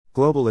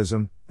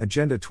Globalism,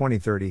 Agenda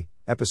 2030,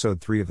 Episode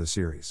 3 of the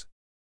series.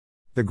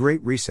 The Great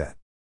Reset.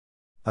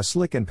 A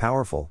slick and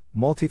powerful,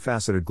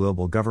 multifaceted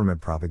global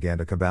government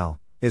propaganda cabal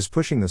is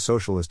pushing the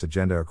socialist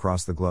agenda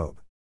across the globe.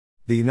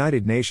 The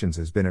United Nations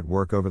has been at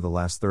work over the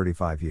last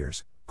 35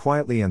 years,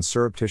 quietly and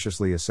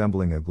surreptitiously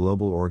assembling a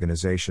global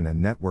organization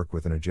and network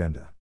with an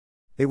agenda.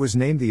 It was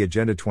named the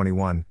Agenda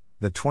 21,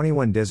 the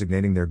 21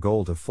 designating their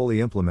goal to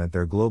fully implement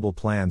their global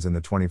plans in the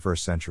 21st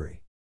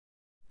century.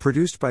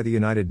 Produced by the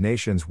United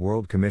Nations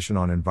World Commission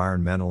on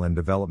Environmental and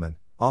Development,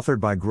 authored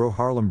by Gro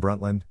Harlem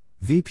Brundtland,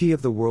 VP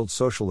of the World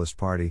Socialist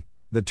Party,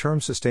 the term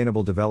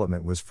sustainable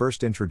development was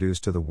first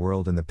introduced to the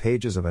world in the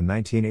pages of a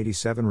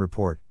 1987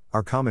 report,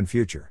 Our Common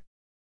Future.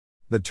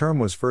 The term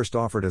was first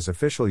offered as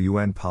official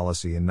UN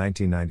policy in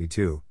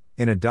 1992,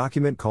 in a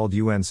document called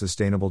UN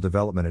Sustainable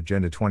Development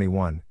Agenda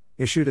 21,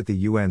 issued at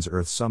the UN's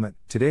Earth Summit,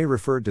 today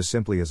referred to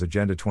simply as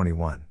Agenda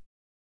 21.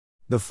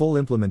 The full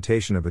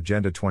implementation of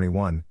Agenda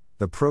 21,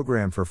 the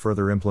program for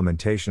further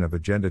implementation of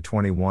Agenda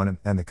 21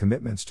 and the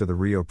commitments to the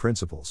Rio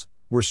Principles,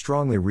 were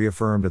strongly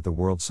reaffirmed at the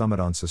World Summit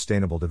on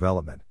Sustainable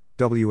Development,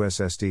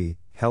 WSSD,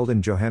 held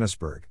in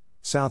Johannesburg,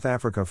 South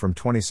Africa from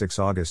 26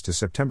 August to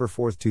September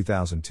 4,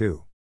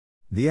 2002.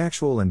 The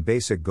actual and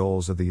basic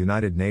goals of the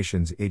United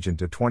Nations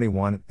Agenda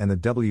 21 and the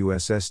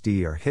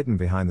WSSD are hidden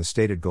behind the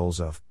stated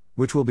goals of,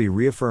 which will be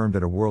reaffirmed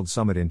at a World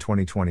Summit in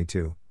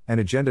 2022, and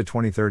Agenda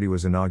 2030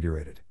 was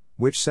inaugurated,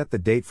 which set the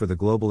date for the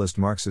globalist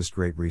Marxist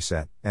Great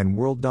Reset and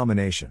world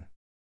domination.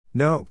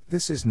 No,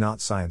 this is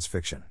not science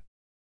fiction.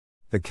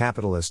 The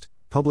Capitalist,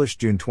 published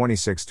June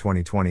 26,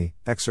 2020,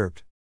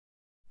 excerpt.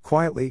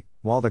 Quietly,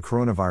 while the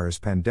coronavirus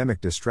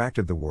pandemic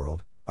distracted the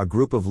world, a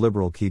group of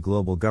liberal key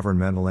global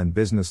governmental and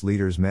business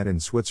leaders met in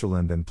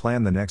Switzerland and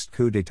planned the next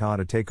coup d'état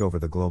to take over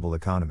the global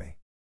economy.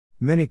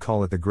 Many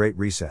call it the Great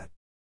Reset.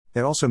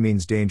 It also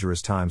means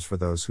dangerous times for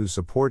those who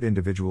support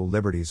individual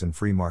liberties and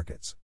free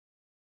markets.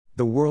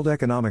 The World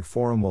Economic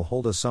Forum will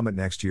hold a summit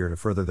next year to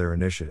further their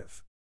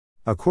initiative.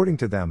 According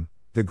to them,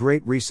 the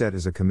Great Reset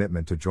is a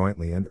commitment to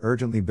jointly and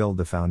urgently build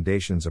the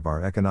foundations of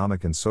our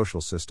economic and social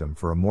system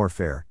for a more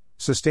fair,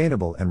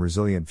 sustainable and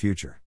resilient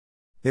future.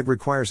 It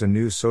requires a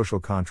new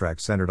social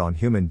contract centered on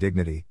human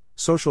dignity,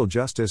 social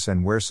justice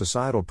and where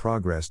societal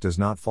progress does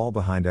not fall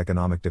behind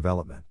economic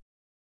development.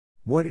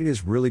 What it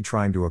is really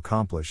trying to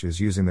accomplish is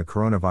using the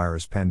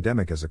coronavirus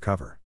pandemic as a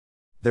cover.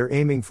 They're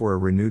aiming for a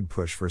renewed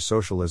push for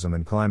socialism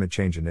and climate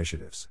change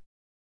initiatives.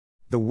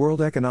 The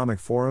World Economic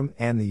Forum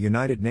and the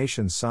United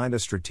Nations signed a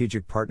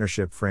strategic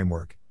partnership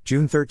framework,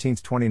 June 13,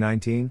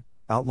 2019,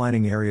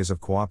 outlining areas of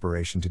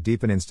cooperation to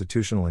deepen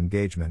institutional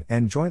engagement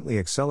and jointly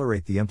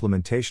accelerate the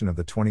implementation of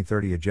the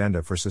 2030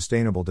 Agenda for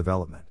Sustainable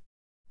Development.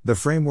 The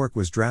framework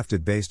was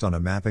drafted based on a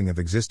mapping of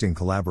existing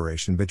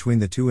collaboration between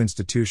the two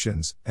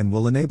institutions and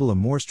will enable a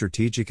more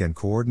strategic and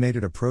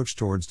coordinated approach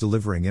towards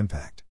delivering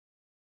impact.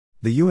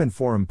 The UN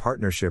Forum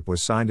partnership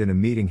was signed in a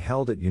meeting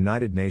held at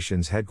United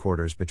Nations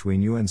headquarters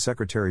between UN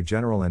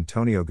Secretary-General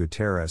Antonio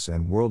Guterres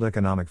and World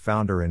Economic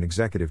Founder and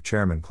Executive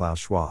Chairman Klaus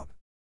Schwab.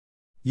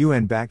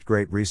 UN-backed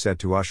Great Reset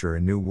to usher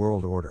in New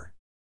World Order.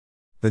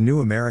 The New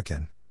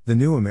American,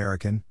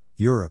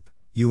 Europe,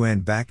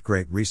 UN-backed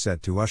Great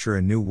Reset to usher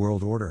in New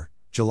World Order,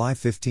 July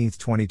 15,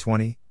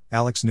 2020,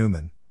 Alex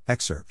Newman,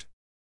 excerpt.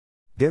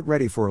 Get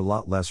ready for a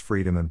lot less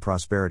freedom and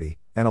prosperity,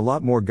 and a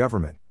lot more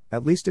government,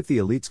 at least if the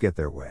elites get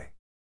their way.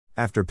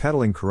 After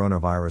peddling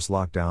coronavirus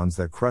lockdowns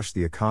that crush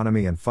the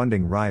economy and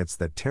funding riots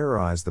that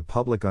terrorize the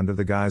public under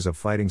the guise of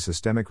fighting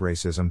systemic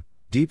racism,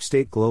 deep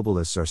state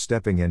globalists are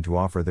stepping in to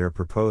offer their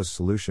proposed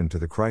solution to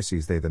the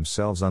crises they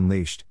themselves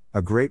unleashed,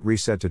 a great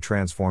reset to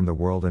transform the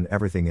world and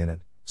everything in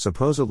it,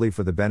 supposedly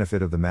for the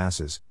benefit of the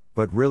masses,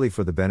 but really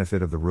for the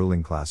benefit of the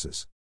ruling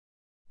classes.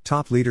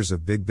 Top leaders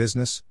of big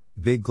business,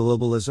 big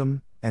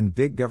globalism, and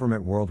big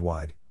government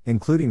worldwide,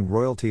 including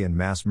royalty and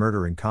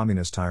mass-murdering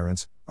communist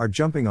tyrants, are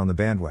jumping on the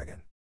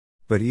bandwagon.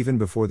 But even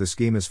before the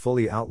scheme is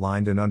fully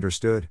outlined and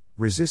understood,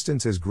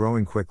 resistance is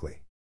growing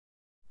quickly.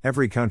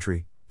 Every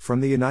country,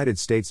 from the United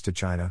States to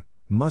China,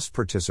 must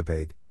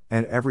participate,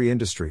 and every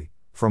industry,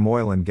 from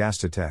oil and gas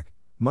to tech,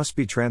 must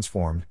be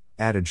transformed,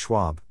 added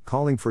Schwab,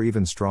 calling for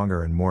even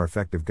stronger and more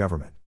effective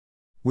government.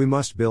 We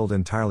must build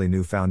entirely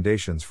new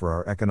foundations for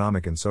our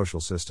economic and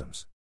social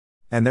systems.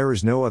 And there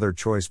is no other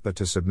choice but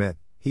to submit,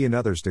 he and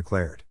others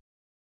declared.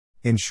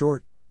 In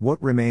short,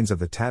 what remains of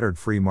the tattered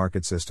free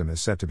market system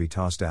is set to be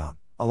tossed out,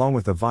 along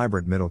with the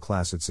vibrant middle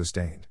class it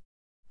sustained.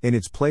 In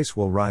its place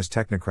will rise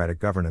technocratic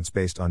governance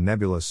based on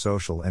nebulous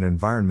social and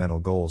environmental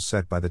goals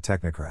set by the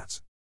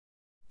technocrats.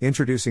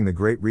 Introducing the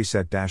Great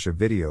Reset - a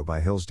video by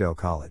Hillsdale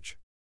College.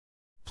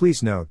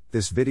 Please note,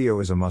 this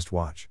video is a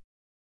must-watch.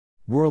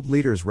 World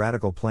Leaders'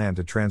 Radical Plan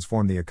to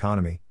Transform the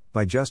Economy,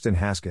 by Justin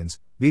Haskins,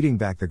 Beating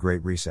Back the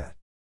Great Reset.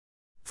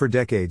 For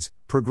decades,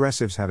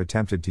 progressives have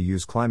attempted to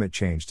use climate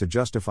change to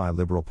justify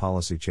liberal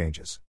policy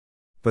changes.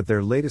 But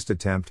their latest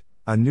attempt,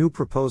 a new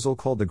proposal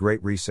called the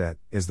Great Reset,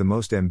 is the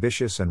most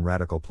ambitious and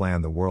radical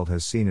plan the world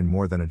has seen in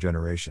more than a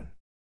generation.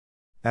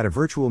 At a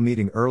virtual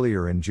meeting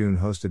earlier in June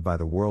hosted by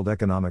the World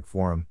Economic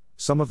Forum,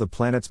 some of the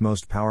planet's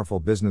most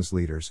powerful business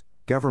leaders,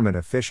 government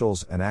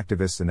officials, and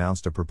activists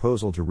announced a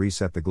proposal to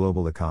reset the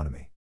global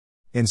economy.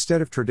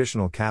 Instead of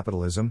traditional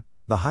capitalism,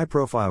 the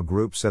high-profile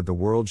group said the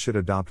world should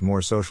adopt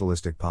more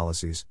socialistic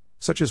policies,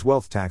 such as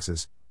wealth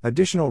taxes,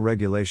 additional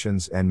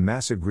regulations, and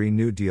massive Green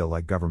New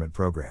Deal-like government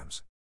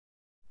programs.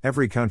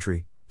 Every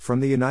country, from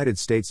the United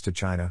States to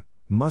China,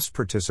 must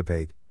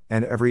participate,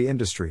 and every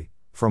industry,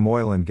 from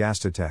oil and gas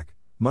to tech,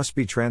 must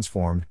be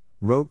transformed,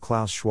 wrote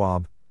Klaus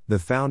Schwab, the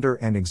founder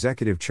and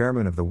executive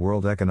chairman of the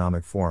World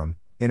Economic Forum,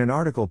 in an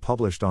article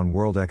published on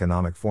World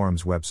Economic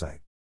Forum's website.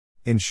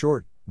 In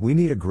short, we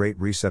need a great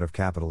reset of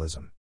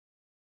capitalism.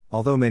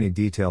 Although many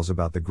details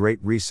about the Great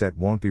Reset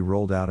won't be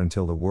rolled out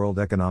until the World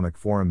Economic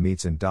Forum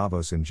meets in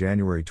Davos in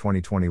January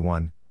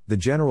 2021, the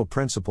general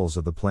principles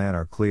of the plan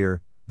are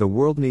clear. The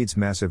world needs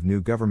massive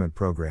new government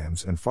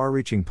programs and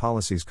far-reaching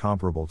policies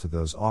comparable to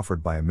those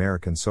offered by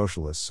American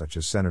socialists such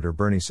as Senator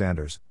Bernie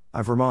Sanders,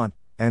 of Vermont,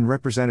 and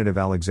Representative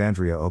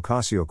Alexandria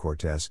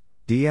Ocasio-Cortez,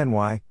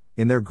 DNY,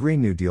 in their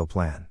Green New Deal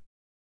plan.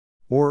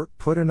 Or,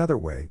 put another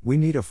way, we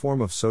need a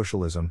form of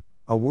socialism,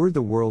 a word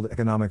the World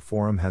Economic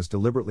Forum has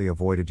deliberately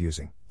avoided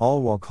using,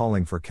 all while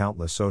calling for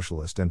countless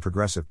socialist and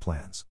progressive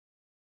plans.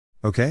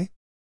 Okay?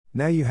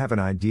 Now you have an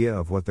idea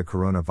of what the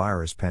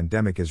coronavirus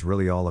pandemic is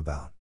really all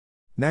about.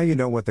 Now you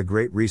know what the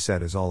Great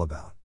Reset is all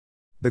about.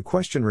 The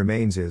question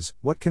remains is,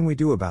 what can we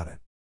do about it?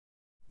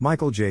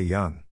 Michael J. Young.